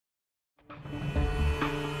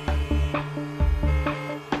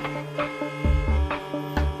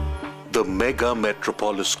Mega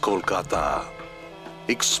metropolis Kolkata,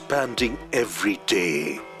 expanding every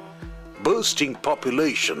day, bursting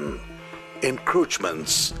population,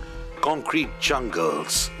 encroachments, concrete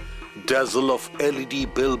jungles, dazzle of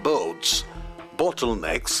LED billboards,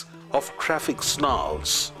 bottlenecks of traffic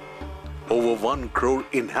snarls. Over 1 crore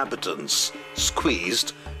inhabitants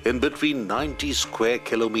squeezed in between 90 square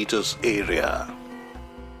kilometers area.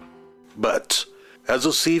 But as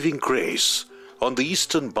a saving grace, on the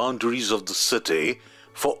eastern boundaries of the city,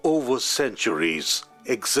 for over centuries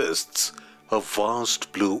exists a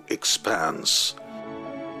vast blue expanse.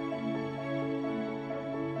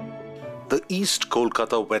 The East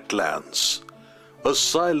Kolkata Wetlands, a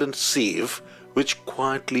silent sieve which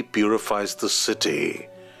quietly purifies the city,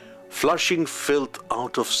 flushing filth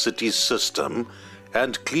out of city's system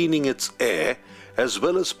and cleaning its air, as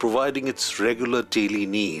well as providing its regular daily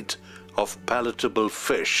need of palatable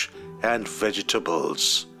fish and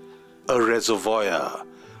vegetables, a reservoir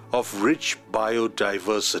of rich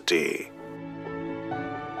biodiversity.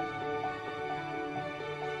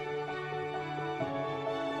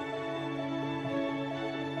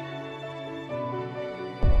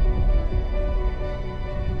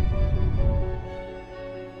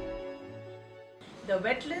 The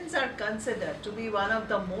wetlands are considered to be one of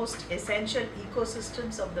the most essential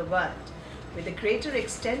ecosystems of the world, with a greater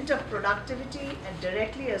extent of productivity and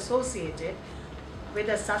directly associated with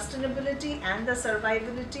the sustainability and the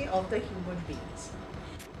survivability of the human beings.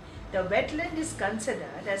 The wetland is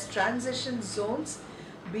considered as transition zones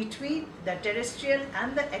between the terrestrial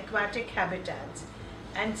and the aquatic habitats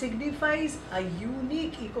and signifies a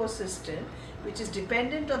unique ecosystem which is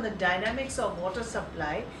dependent on the dynamics of water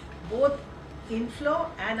supply, both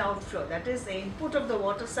inflow and outflow, that is the input of the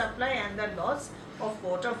water supply and the loss of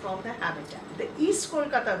water from the habitat. The East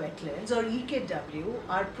Kolkata Wetlands, or EKW,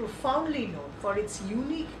 are profoundly known for its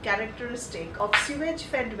unique characteristic of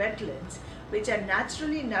sewage-fed wetlands which are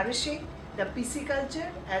naturally nourishing the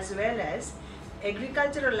pisciculture as well as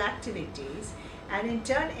agricultural activities, and in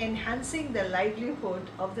turn enhancing the livelihood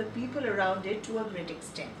of the people around it to a great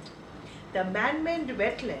extent. The man-made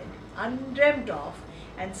wetland, undreamed of,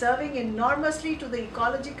 and serving enormously to the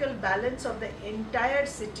ecological balance of the entire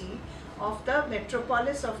city of the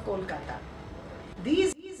metropolis of Kolkata.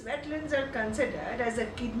 These wetlands are considered as the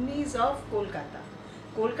kidneys of Kolkata.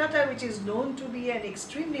 Kolkata, which is known to be an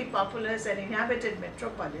extremely populous and inhabited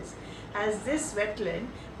metropolis, has this wetland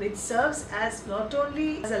which serves as not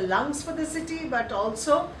only as a lungs for the city but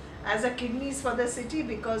also as a kidneys for the city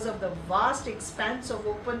because of the vast expanse of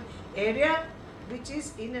open area which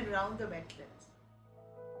is in and around the wetlands.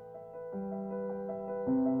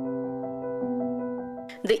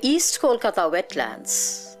 The East Kolkata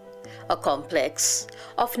Wetlands, a complex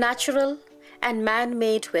of natural and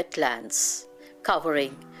man-made wetlands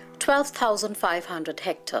covering 12,500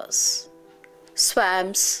 hectares,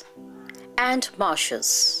 swamps and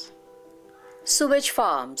marshes, sewage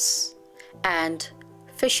farms and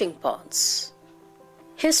fishing ponds.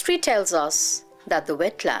 History tells us that the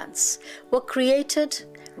wetlands were created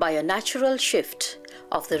by a natural shift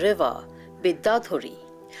of the river Bidyadhari,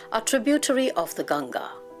 a tributary of the Ganga.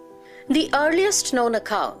 The earliest known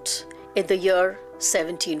account in the year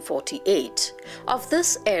 1748 of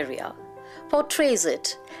this area portrays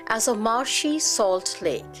it as a marshy salt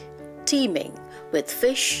lake teeming with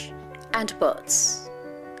fish and birds.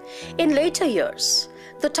 In later years,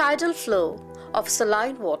 the tidal flow of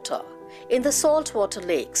saline water in the saltwater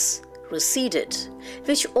lakes receded,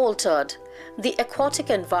 which altered the aquatic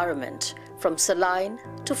environment from saline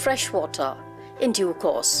to freshwater in due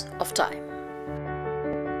course of time.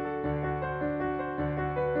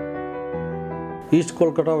 East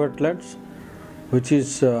Kolkata Wetlands, which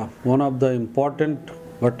is one of the important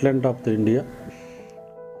wetland of the India.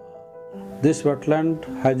 This wetland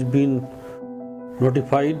has been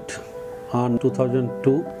notified on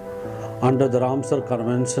 2002 under the Ramsar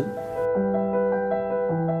Convention.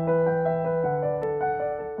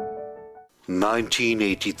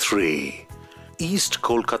 1983, East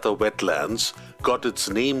Kolkata Wetlands got its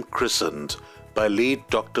name christened by late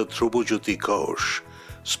Dr. Dhrubajyoti Ghosh,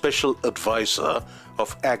 Special Advisor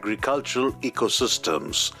of Agricultural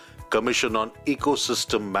Ecosystems, Commission on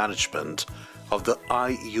Ecosystem Management of the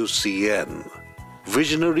IUCN.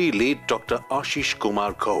 Visionary late Dr. Ashish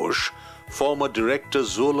Kumar Ghosh, former Director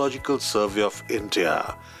Zoological Survey of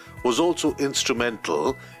India, was also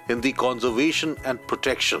instrumental in the conservation and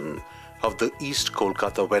protection of the East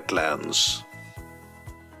Kolkata Wetlands.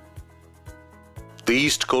 The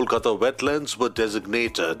East Kolkata Wetlands were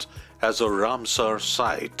designated as a Ramsar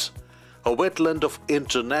site, a wetland of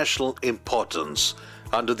international importance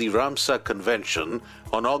under the Ramsar Convention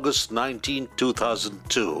on August 19,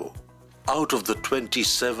 2002. Out of the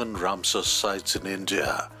 27 Ramsar sites in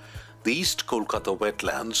India, the East Kolkata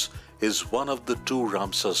Wetlands is one of the 2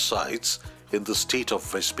 Ramsar sites in the state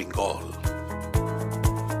of West Bengal.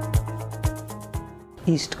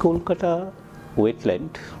 East Kolkata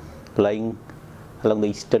Wetland, lying along the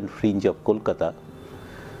eastern fringe of Kolkata,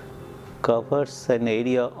 covers an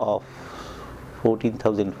area of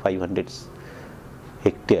 14,500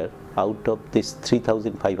 hectares. Out of this,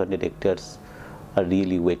 3,500 hectares are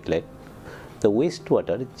really wetland. The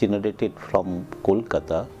wastewater generated from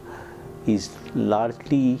Kolkata is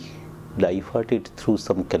largely diverted through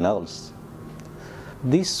some canals.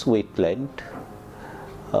 This wetland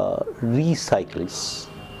recycles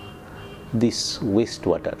this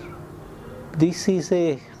wastewater. This is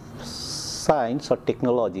a science or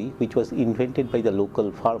technology which was invented by the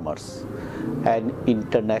local farmers, an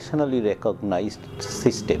internationally recognized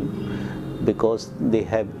system because they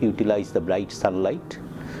have utilized the bright sunlight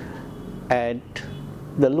and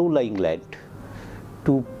the low-lying land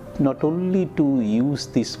to not only to use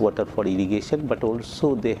this water for irrigation, but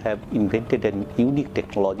also they have invented a unique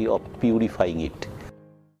technology of purifying it.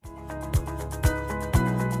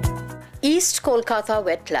 East Kolkata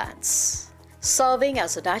Wetlands, serving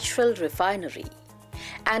as a natural refinery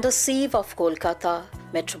and a sieve of Kolkata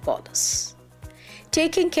metropolis,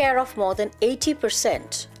 taking care of more than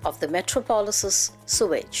 80% of the metropolis's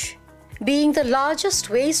sewage, being the largest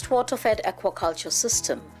wastewater-fed aquaculture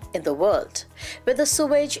system in the world, where the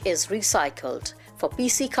sewage is recycled for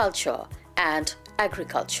pisciculture and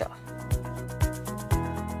agriculture.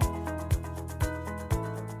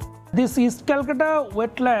 This East Kolkata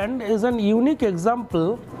wetland is an unique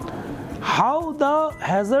example how the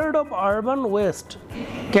hazard of urban waste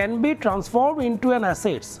can be transformed into an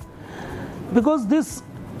asset, because this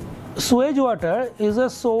sewage water is a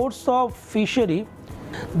source of fishery.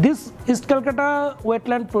 This East Kolkata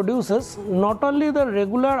wetland produces not only the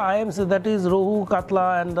regular IMC, that is rohu,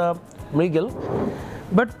 katla and the mrigal,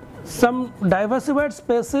 but some diversified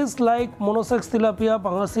species like monosex tilapia,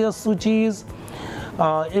 pangasius suchis,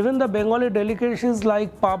 even the Bengali delicacies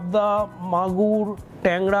like pabda, magur,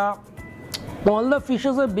 tangra. All the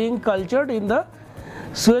fishes are being cultured in the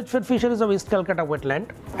sewage-fed fisheries of East Kolkata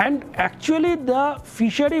wetland. And actually the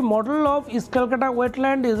fishery model of East Kolkata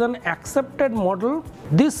wetland is an accepted model.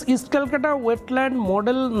 This East Kolkata wetland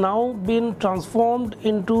model now been transformed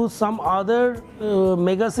into some other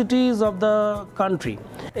megacities of the country.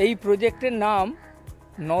 এই প্রজেক্টের নাম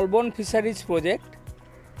Nalban fisheries project,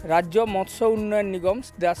 রাজ্য মৎস্য উন্নয়ন নিগম,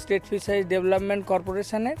 the state fisheries development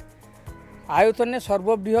কর্পোরেশনের আয়তনে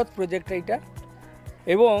সর্ববৃহৎ project এইটা,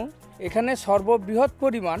 এবং এখানে সর্ববৃহৎ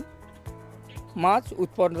পরিমাণ মাছ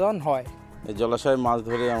উৎপাদন হয়। এই জলাশয়ে মাছ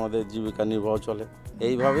ধরে আমাদের জীবিকা নির্বাহ চলে।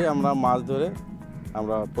 এইভাবে আমরা মাছ ধরে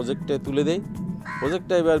আমরা প্রজেক্টে তুলে দেই।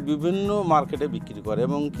 প্রজেক্টটা এবার বিভিন্ন মার্কেটে বিক্রি করে,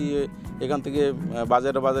 এবং কি এখান থেকে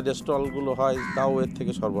বাজারে স্টলগুলো হয়, তাও এর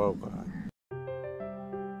থেকে সরবরাহ করা হয়।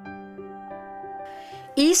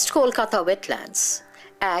 East Kolkata wetlands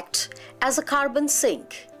act as a carbon sink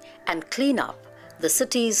and clean up the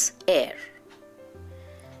city's air.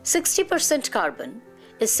 60% carbon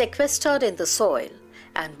is sequestered in the soil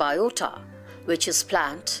and biota, which is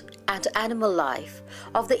plant and animal life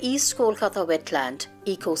of the East Kolkata wetland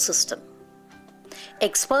ecosystem.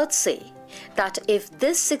 Experts say that if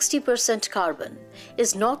this 60% carbon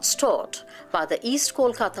is not stored by the East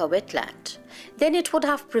Kolkata wetland, then it would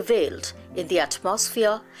have prevailed in the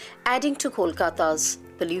atmosphere, adding to Kolkata's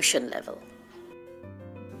pollution level.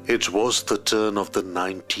 It was the turn of the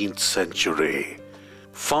 19th century.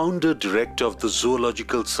 Founder Director of the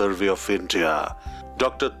Zoological Survey of India,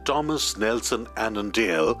 Dr. Thomas Nelson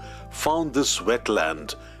Annandale, found this wetland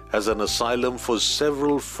as an asylum for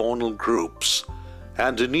several faunal groups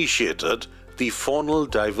and initiated the faunal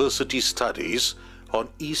diversity studies on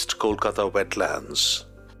East Kolkata wetlands.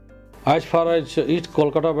 As far as East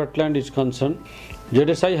Kolkata wetland is concerned,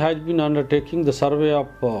 JDSI has been undertaking the survey of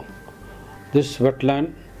this wetland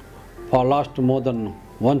for last more than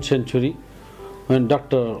 1 century. When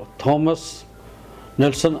Dr. Thomas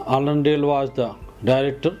Nelson Allendale was the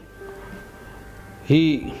director, he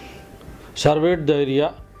surveyed the area,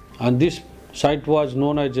 and this site was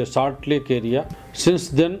known as a Salt Lake area. Since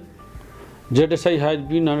then, JDSI has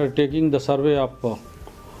been undertaking the survey of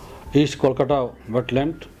East Kolkata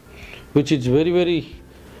wetland, which is very, very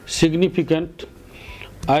significant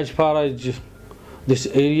as far as this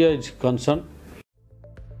area is concerned.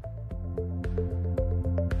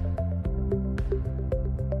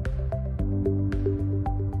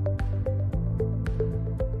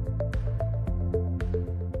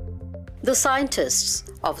 The scientists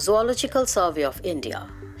of Zoological Survey of India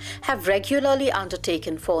have regularly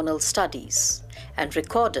undertaken faunal studies and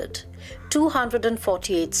recorded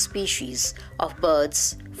 248 species of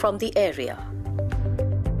birds from the area.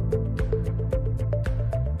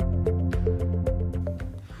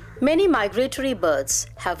 Many migratory birds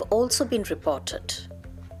have also been reported.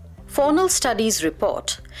 Faunal studies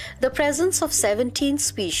report the presence of 17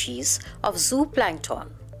 species of zooplankton,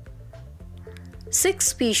 6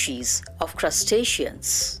 species of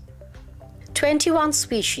crustaceans, 21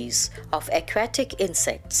 species of aquatic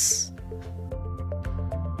insects.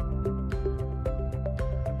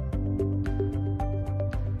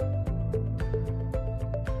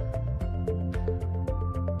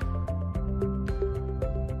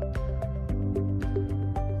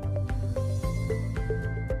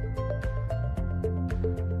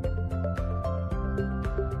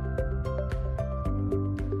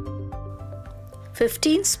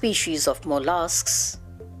 (15 species of mollusks,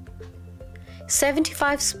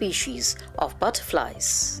 75 species of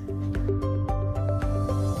butterflies,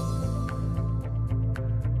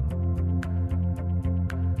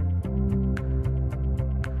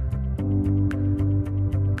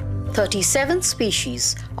 37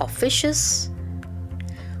 species of fishes,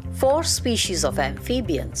 4 species of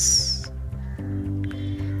amphibians,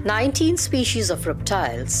 19 species of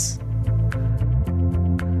reptiles,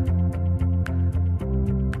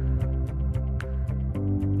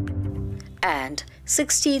 and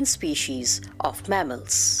 16 species of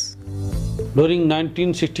mammals. During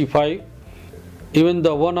 1965, even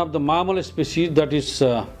one of the mammal species, that is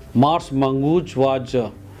Mars mongoose, was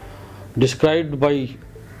described by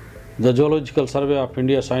the Zoological Survey of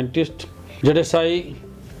India scientists. ZSI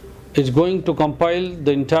is going to compile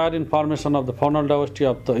the entire information of the faunal diversity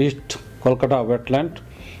of the East Kolkata wetland,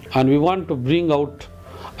 and we want to bring out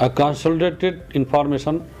a consolidated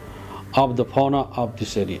information of the fauna of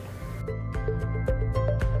this area.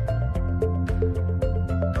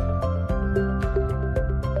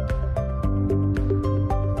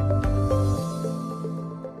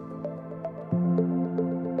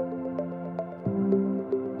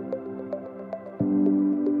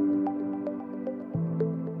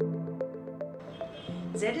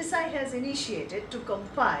 ZSI has initiated to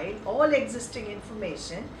compile all existing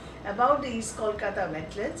information about the East Kolkata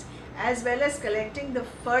wetlands, as well as collecting the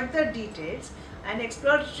further details and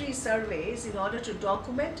exploratory surveys in order to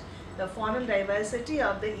document the faunal diversity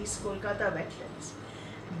of the East Kolkata wetlands.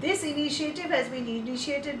 This initiative has been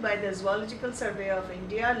initiated by the Zoological Survey of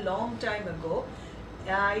India a long time ago.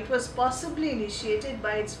 It was possibly initiated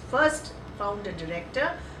by its first founder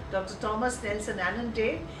director, Dr. Thomas Nelson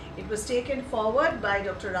Annandale. It was taken forward by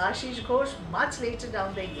Dr. Ashish Ghosh much later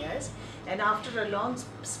down the years, and after a long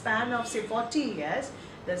span of say 40 years,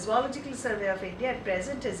 the Zoological Survey of India at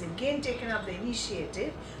present has again taken up the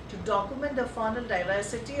initiative to document the faunal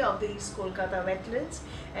diversity of the East Kolkata wetlands,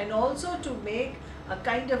 and also to make a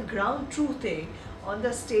kind of ground truthing on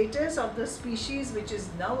the status of the species which is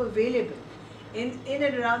now available in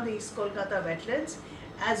and around the East Kolkata wetlands,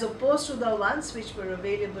 as opposed to the ones which were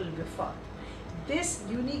available before. This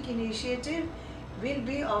unique initiative will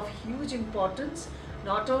be of huge importance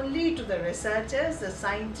not only to the researchers, the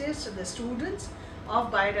scientists, and the students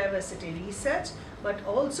of biodiversity research, but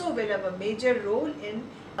also will have a major role in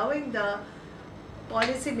allowing the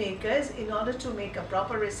policymakers in order to make a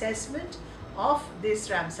proper assessment of this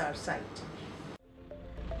Ramsar site.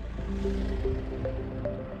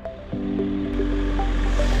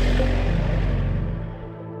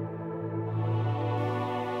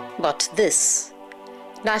 But this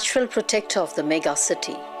natural protector of the mega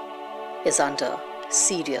city is under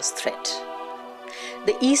serious threat.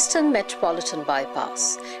 The Eastern Metropolitan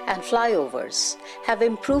Bypass and flyovers have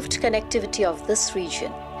improved connectivity of this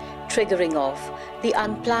region, triggering off the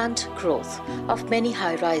unplanned growth of many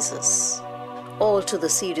high-rises, all to the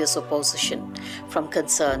serious opposition from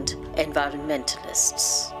concerned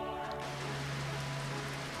environmentalists.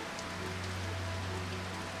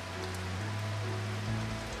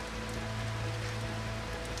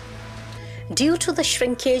 Due to the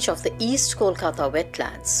shrinkage of the East Kolkata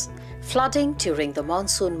wetlands, flooding during the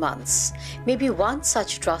monsoon months may be one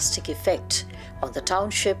such drastic effect on the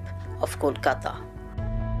township of Kolkata.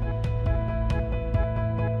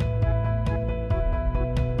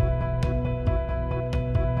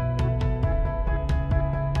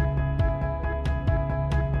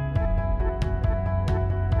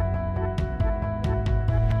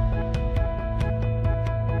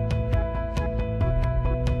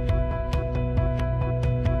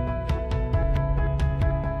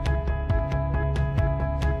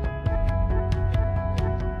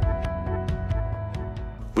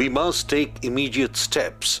 We must take immediate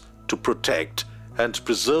steps to protect and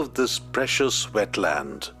preserve this precious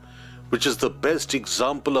wetland, which is the best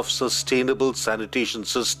example of sustainable sanitation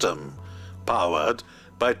system powered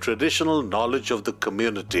by traditional knowledge of the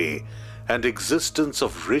community and existence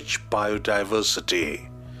of rich biodiversity.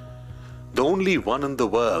 The only one in the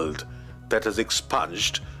world that has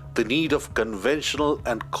expunged the need of conventional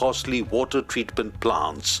and costly water treatment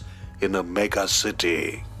plants in a mega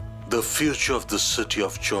city. The future of the city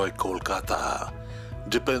of joy, Kolkata,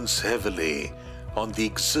 depends heavily on the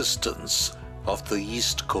existence of the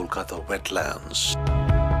East Kolkata Wetlands.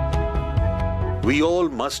 We all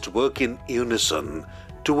must work in unison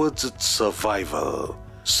towards its survival,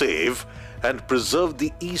 save and preserve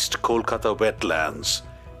the East Kolkata Wetlands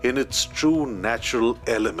in its true natural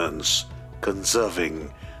elements, conserving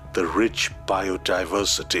the rich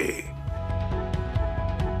biodiversity.